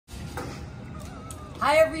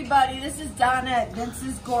Hi everybody, this is Donna at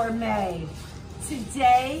Vince's Gourmet.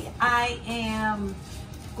 Today I am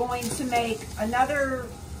going to make another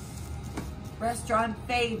restaurant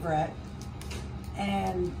favorite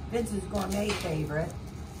and Vince's Gourmet favorite,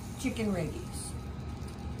 chicken Riggies.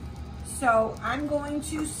 So I'm going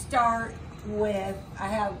to start with, I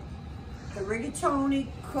have the rigatoni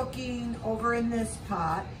cooking over in this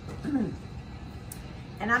pot. And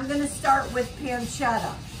I'm gonna start with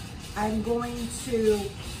pancetta. I've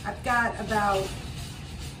got about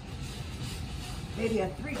maybe a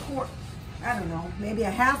maybe a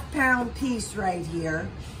half-pound piece right here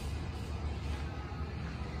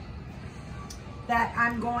that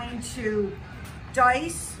I'm going to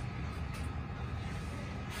dice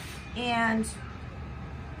and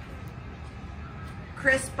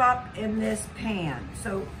crisp up in this pan.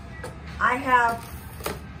 So I have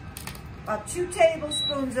about 2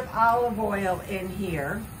 tablespoons of olive oil in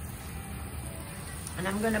here. And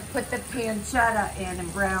I'm gonna put the pancetta in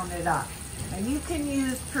and brown it up. And you can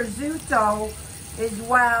use prosciutto as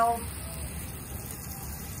well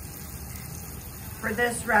for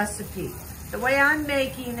this recipe. The way I'm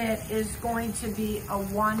making it is going to be a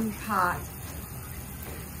 1-pot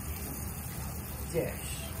dish.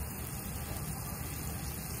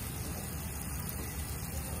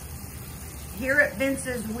 Here at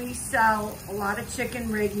Vince's, we sell a lot of chicken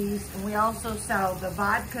Riggies, and we also sell the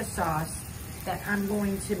vodka sauce that I'm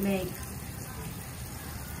going to make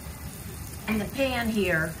in the pan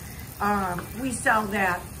here. We sell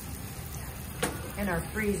that in our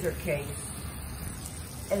freezer case,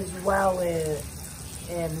 as well as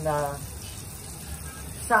in the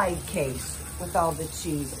side case with all the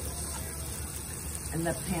cheeses. And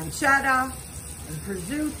the pancetta and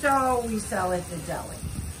prosciutto, we sell at the deli.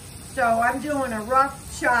 So I'm doing a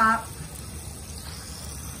rough chop,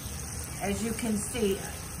 as you can see,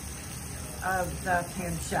 of the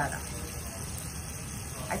pancetta.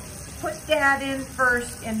 I put that in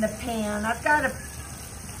first in the pan. I've got a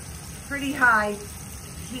pretty high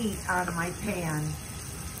heat on my pan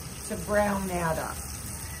to brown that up.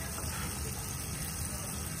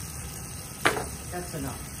 That's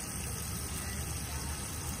enough.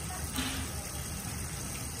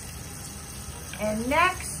 And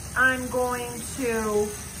next I'm going to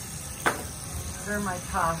stir my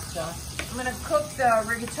pasta. I'm gonna cook the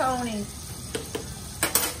rigatoni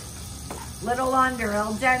little under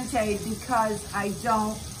al dente because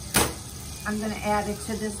I'm gonna add it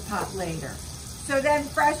to this pot later. So then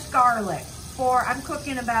fresh garlic. I'm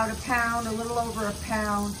cooking about a little over a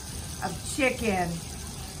pound of chicken.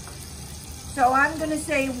 So I'm gonna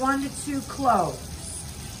say 1 to 2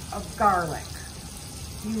 cloves of garlic.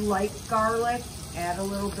 If you like garlic, add a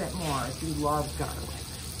little bit more if you love garlic.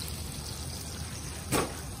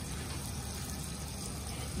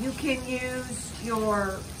 You can use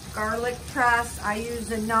your garlic press. I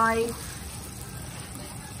use a knife.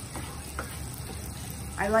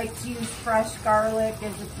 I like to use fresh garlic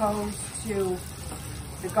as opposed to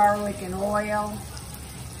the garlic and oil.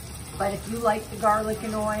 But if you like the garlic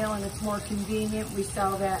and oil and it's more convenient, we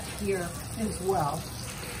sell that here as well.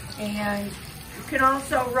 And you can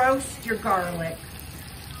also roast your garlic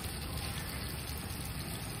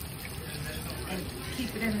and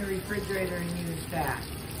keep it in the refrigerator and use that.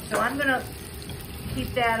 So I'm gonna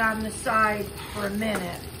keep that on the side for a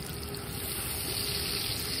minute.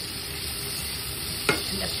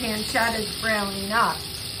 And the pancetta is browning up.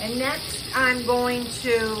 And next I'm going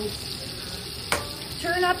to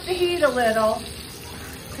turn up the heat a little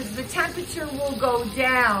because the temperature will go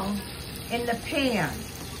down in the pan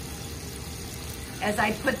as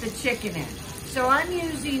I put the chicken in. So I'm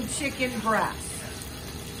using chicken breast.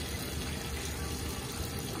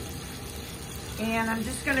 And I'm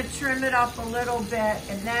just gonna trim it up a little bit,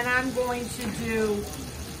 and then I'm going to do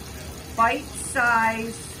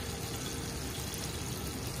bite-sized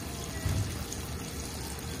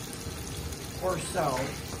or so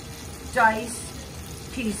diced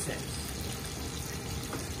pieces.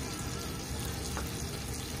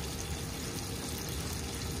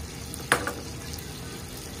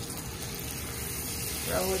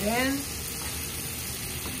 Throw it in.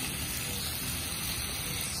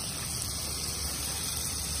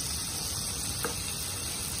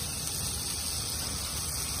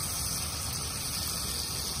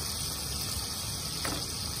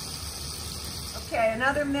 Okay,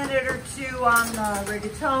 another minute or 2 on the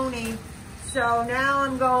rigatoni. So now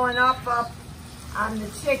I'm going up on the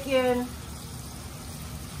chicken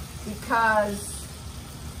because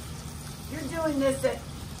you're doing this at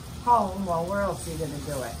home. Well, where else are you gonna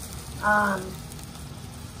do it?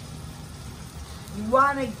 You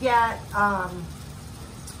wanna get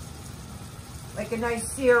like a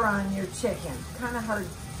nice sear on your chicken. Kind of hard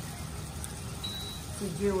to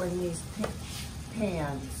do in these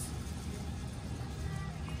pans.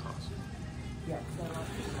 Yeah.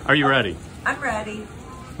 Are you ready? I'm ready.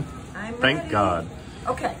 Thank God.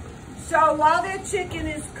 Okay. So while that chicken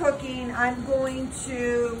is cooking, I'm going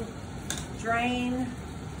to drain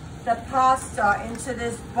the pasta into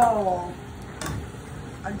this bowl.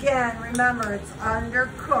 Again, remember, it's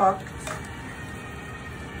undercooked.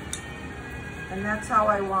 And that's how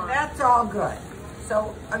I want it. That's all good.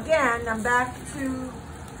 So again, I'm back to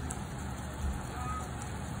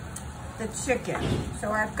the chicken.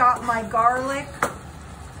 So I've got my garlic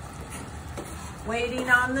waiting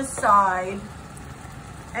on the side.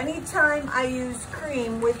 Anytime I use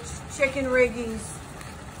cream, which Chicken Riggies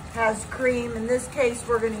has cream, in this case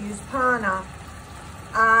we're going to use panna,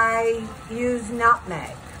 I use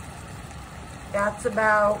nutmeg. That's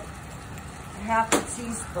about half a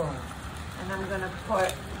teaspoon. And I'm going to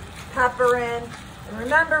put pepper in. And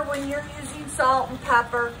remember, when you're using salt and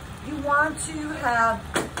pepper, you want to have,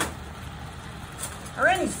 or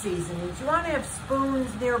any seasonings, you want to have spoons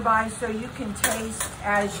nearby so you can taste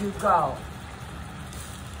as you go.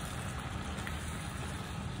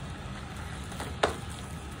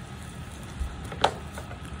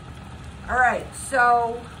 All right,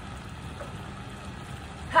 so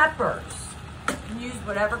peppers. You can use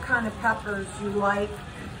whatever kind of peppers you like.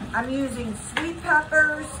 I'm using sweet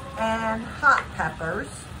peppers and hot peppers.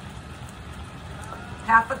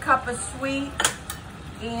 Half a cup of sweet,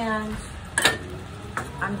 and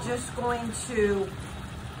I'm just going to,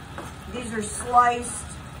 these are sliced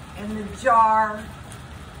in the jar.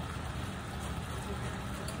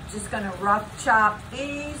 Just gonna rough chop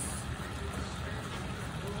these.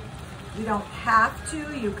 You don't have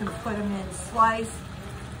to, you can put them in slice.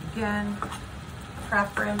 Again,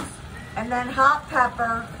 preference. And then hot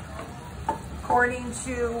pepper, according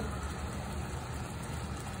to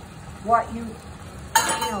what you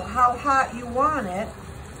know, how hot you want it.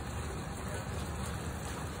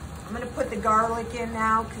 I'm gonna put the garlic in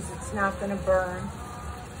now because it's not gonna burn.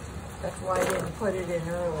 That's why I didn't put it in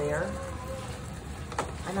earlier.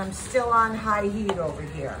 And I'm still on high heat over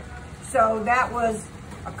here. So that was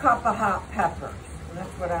a cup of hot peppers. And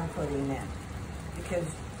that's what I'm putting in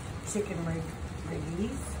because Chicken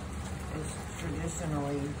Riggies is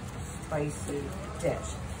traditionally spicy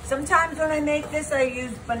dish. Sometimes when I make this, I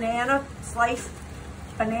use sliced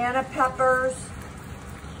banana peppers.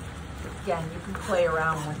 Again, you can play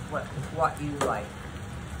around with what you like.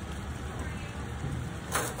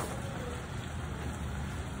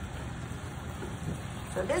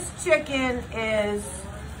 So this chicken is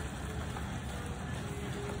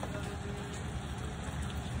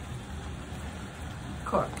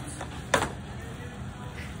cooked.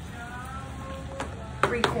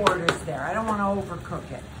 3/4 there. I don't want to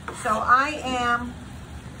overcook it. So I am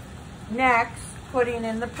next putting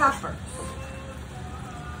in the peppers.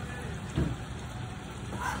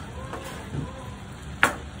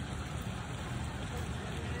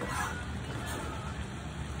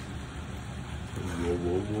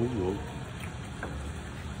 Whoa.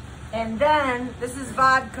 And then this is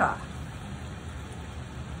vodka.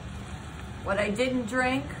 What I didn't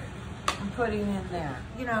drink, I'm putting in there.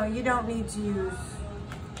 You know, you don't need to use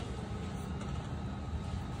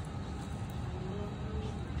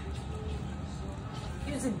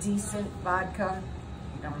a decent vodka.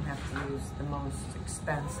 You don't have to use the most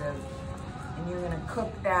expensive. And you're gonna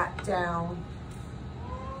cook that down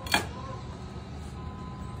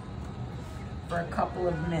for a couple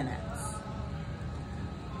of minutes.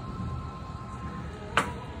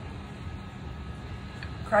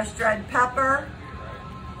 Crushed red pepper.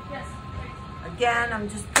 Yes. Again, I'm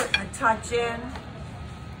just putting a touch in.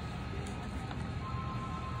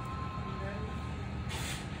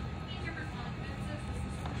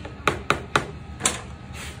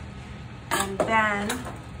 And then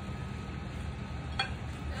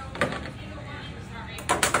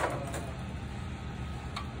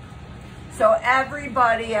so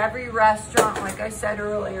everybody, every restaurant, like I said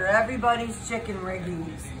earlier, everybody's Chicken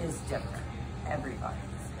Riggies is different. Everybody.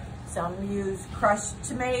 Some use crushed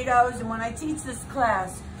tomatoes, and when I teach this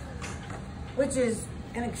class, which is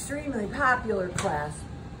an extremely popular class,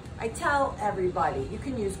 I tell everybody, you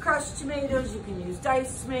can use crushed tomatoes, you can use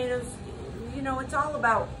diced tomatoes, you know, it's all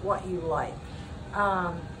about what you like.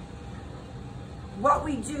 What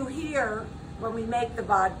we do here when we make the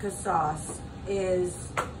vodka sauce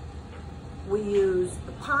is we use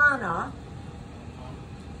the panna,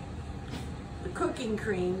 the cooking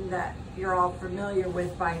cream that you're all familiar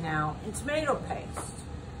with by now, and tomato paste.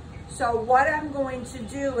 So what I'm going to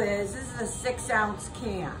do is, this is a 6-ounce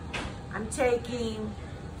can. I'm taking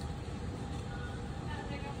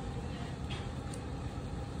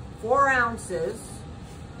 4 ounces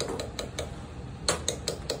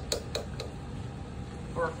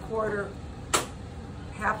or a quarter,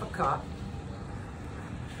 half a cup,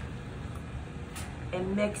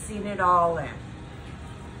 and mixing it all in.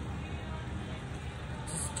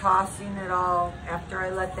 Just tossing it all after I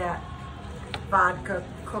let that vodka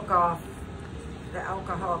cook off, the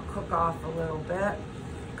alcohol cook off a little bit,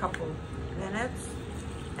 a couple minutes,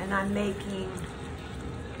 and I'm making,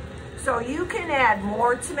 so you can add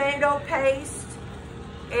more tomato paste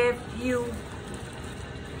if you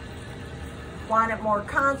want it more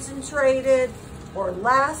concentrated or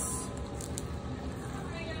less.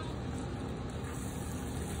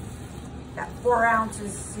 That 4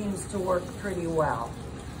 ounces seems to work pretty well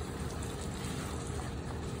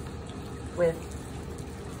with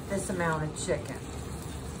this amount of chicken.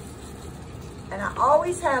 And I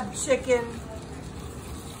always have chicken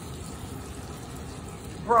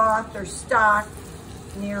broth or stock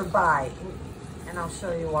nearby, and I'll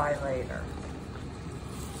show you why later.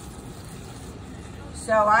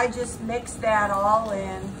 So I just mix that all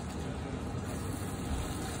in.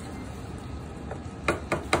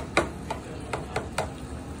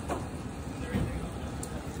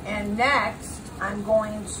 And next, I'm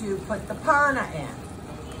going to put the panna in.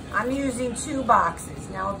 I'm using 2 boxes.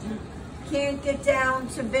 Now, if you can't get down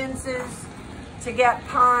to Vince's to get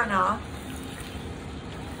panna,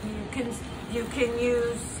 you can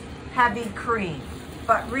use heavy cream.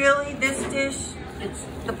 But really, this dish,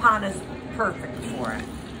 the panna's perfect for it.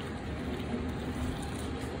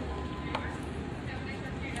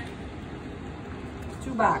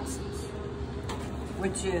 Two boxes,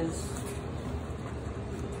 which is,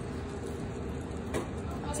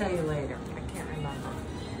 I'll tell you later, I can't remember,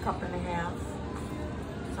 1.5 cups,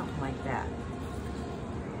 something like that.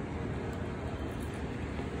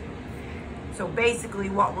 So basically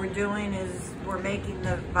what we're doing is we're making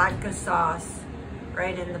the vodka sauce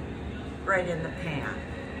right in the pan.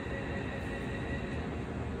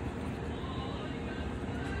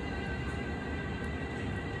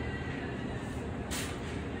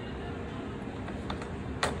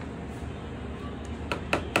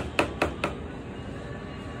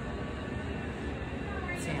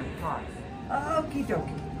 Okie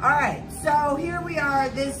dokie. All right, so here we are.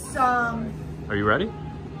 This Are you ready?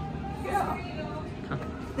 yeah.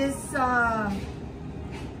 This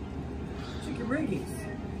chicken Riggies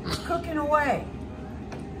is cooking away.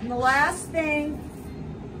 And the last thing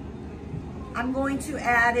I'm going to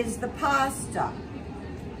add is the pasta.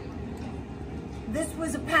 This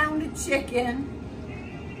was a pound of chicken,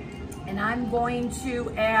 and I'm going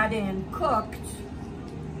to add in cooked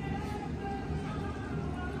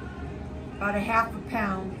about 1/2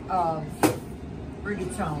 pound of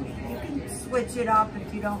rigatoni. You can switch it up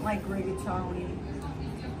if you don't like rigatoni.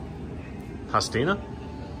 Pastina?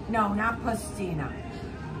 No, not pastina.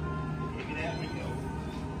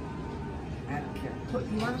 I don't care.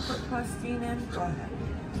 You want to put pastina in? Go ahead.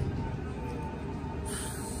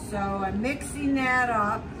 So I'm mixing that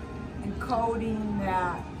up and coating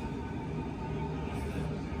that.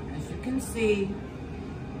 As you can see.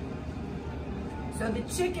 So the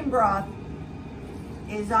chicken broth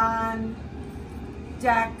is on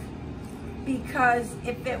deck because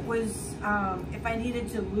if it was, if I needed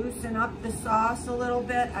to loosen up the sauce a little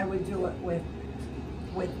bit, I would do it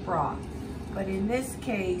with broth. But in this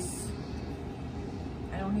case,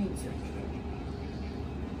 I don't need to.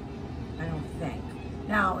 I don't think.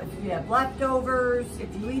 Now, if you have leftovers,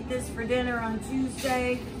 if you eat this for dinner on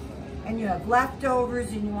Tuesday and you have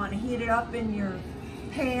leftovers and you want to heat it up in your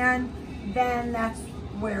pan, then that's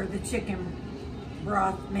where the chicken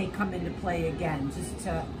broth may come into play again, just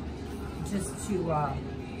to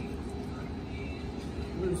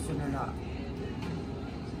loosen it up.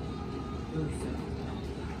 Loosen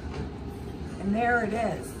it. And there it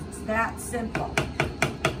is. It's that simple.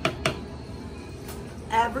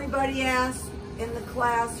 Everybody asked in the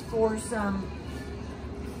class for some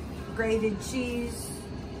grated cheese.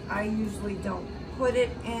 I usually don't put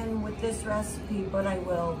it in with this recipe, but I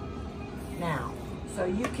will now. So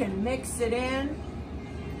you can mix it in.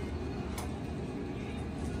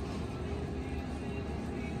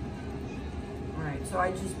 All right, so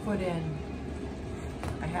I just put in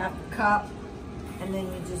 1/2 cup, and then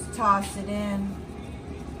you just toss it in,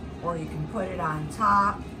 or you can put it on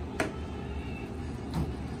top.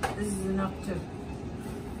 This is enough to,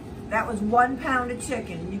 that was 1 pound of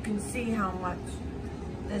chicken. You can see how much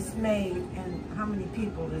this made and how many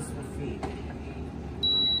people this will feed.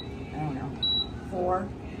 I don't know, 4,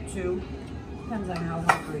 2, depends on how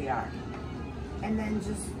hungry you are. and then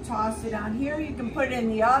just toss it on here. You can put it in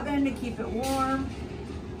the oven to keep it warm.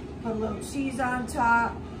 Put a little cheese on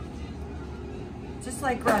top. Just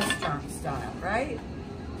like restaurant style, right?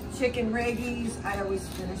 Chicken Riggies, I always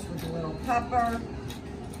finish with a little pepper.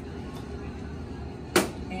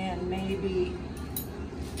 And maybe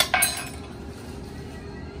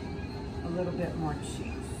a little bit more cheese.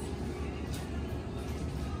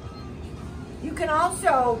 You can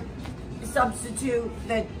also substitute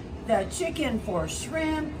the chicken for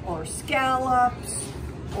shrimp or scallops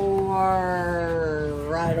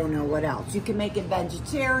or I don't know what else. You can make it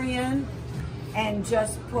vegetarian and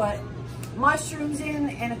just put mushrooms in.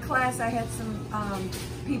 In a class, I had some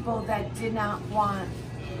people that did not want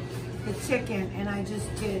the chicken, and I just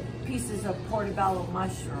did pieces of portobello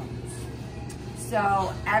mushrooms.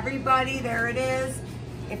 So everybody, there it is.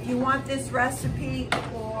 If you want this recipe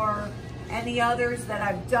or any others that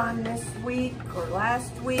I've done this week or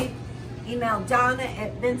last week, email Donna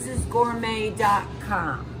at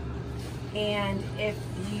vincesgourmet.com. And if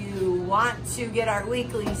you want to get our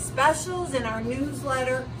weekly specials in our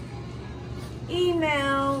newsletter,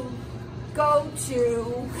 go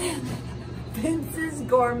to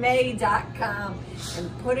vincesgourmet.com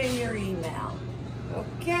and put in your email.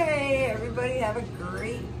 Okay, everybody have a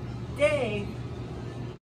great day.